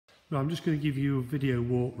Now I'm just going to give you a video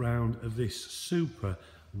walk round of this super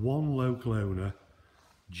one local owner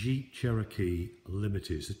Jeep Cherokee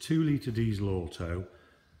Limited. It's a 2-litre diesel auto,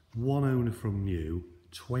 one owner from new,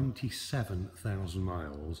 27,000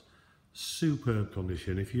 miles, superb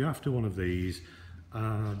condition. If you're after one of these,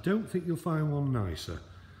 I don't think you'll find one nicer.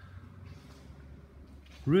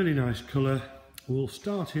 Really nice colour. We'll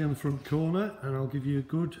start here in the front corner and I'll give you a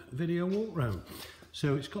good video walk round.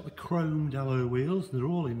 So it's got the chromed alloy wheels, they're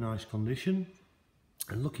all in nice condition,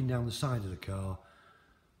 and looking down the side of the car,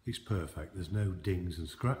 it's perfect. There's no dings and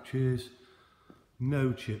scratches,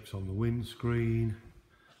 no chips on the windscreen.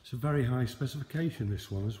 It's a very high specification, this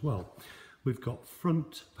one as well. We've got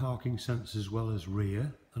front parking sensors as well as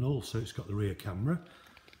rear, and also it's got the rear camera,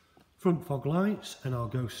 front fog lights, and I'll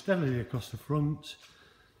go steadily across the front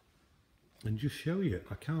and just show you.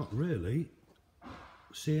 I can't really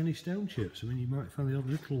see any stone chips. I mean, you might find the odd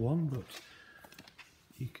little one, but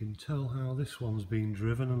you can tell how this one's been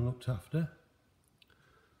driven and looked after.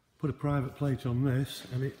 Put a private plate on this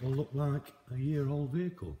and it will look like a year-old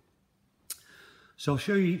vehicle. So I'll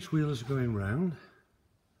show you each wheel as we're going round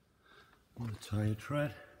on the tyre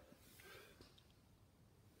tread.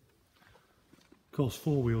 Of course,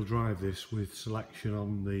 four-wheel drive this with selection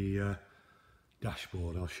on the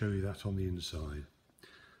dashboard. I'll show you that on the inside.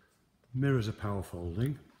 Mirrors are power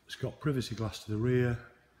folding. It's got privacy glass to the rear,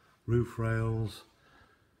 roof rails.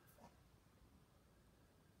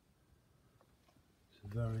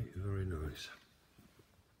 It's very, very nice.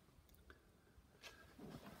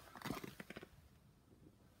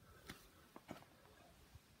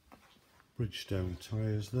 Bridgestone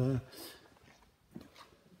tyres there.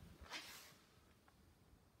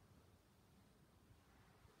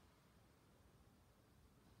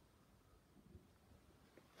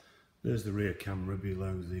 There's the rear camera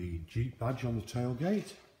below the Jeep badge on the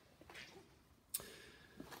tailgate.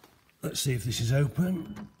 Let's see if this is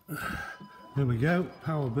open. There we go,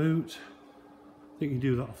 power boot. I think you can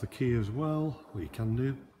do that off the key as well, or you can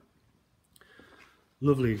do.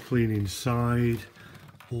 Lovely and clean inside,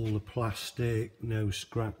 all the plastic, no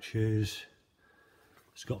scratches.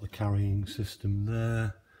 It's got the carrying system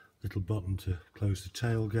there, little button to close the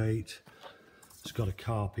tailgate. It's got a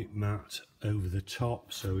carpet mat over the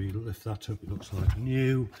top, so you lift that up, it looks like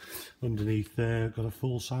new. Underneath there, got a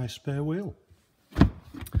full-size spare wheel.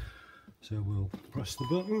 So we'll press the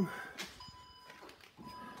button.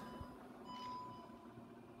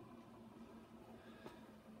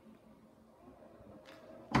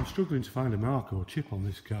 I'm struggling to find a mark or chip on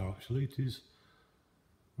this car actually, it is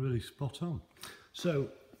really spot on. So,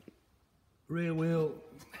 rear wheel,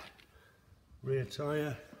 rear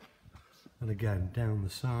tyre, and again down the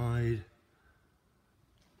side,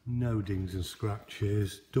 no dings and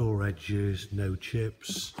scratches, door edges, no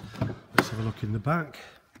chips. Let's have a look in the back.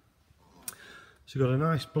 So you've got a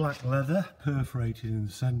nice black leather perforated in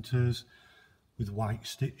the centres with white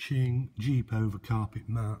stitching, Jeep over carpet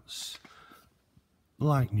mats,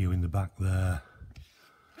 like new in the back there.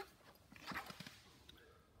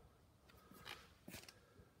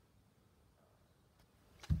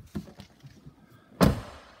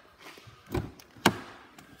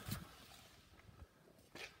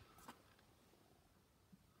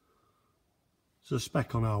 It's a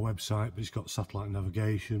spec on our website, but it's got satellite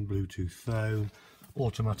navigation, Bluetooth phone,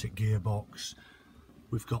 automatic gearbox.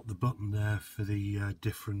 We've got the button there for the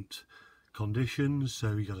different conditions.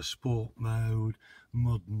 So you've got a sport mode,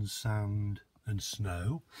 mud and sand and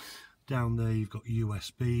snow. Down there you've got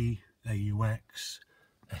USB, AUX,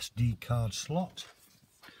 SD card slot.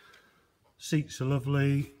 Seats are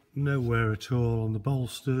lovely, no wear at all on the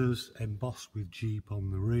bolsters, embossed with Jeep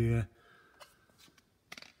on the rear.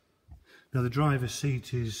 Now the driver's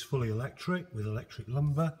seat is fully electric with electric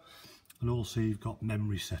lumbar, and also you've got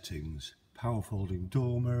memory settings, power folding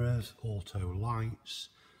door mirrors, auto lights,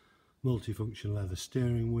 multifunction leather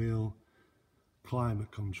steering wheel, climate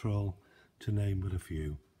control, to name but a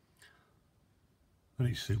few. And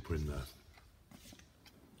it's super in there.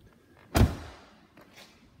 I'll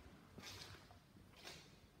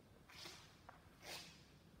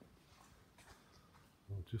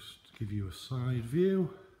just give you a side view.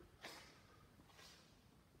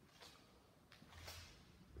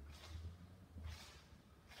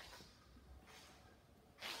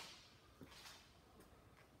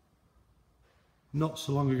 Not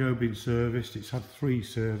so long ago been serviced. It's had 3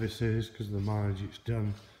 services because of the mileage it's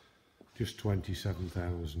done, just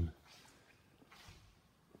 27,000.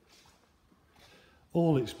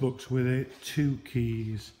 All its books with it, 2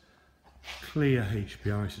 keys, clear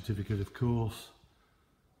HPI certificate of course,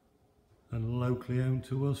 and locally owned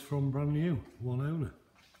to us from brand new, one owner.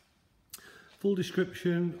 Full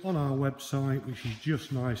description on our website, which is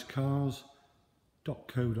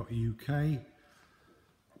justnicecars.co.uk.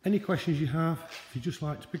 Any questions you have, if you'd just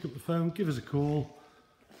like to pick up the phone, give us a call.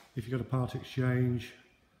 If you've got a part exchange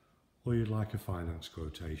or you'd like a finance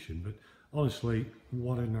quotation. But honestly,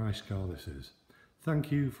 what a nice car this is.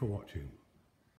 Thank you for watching.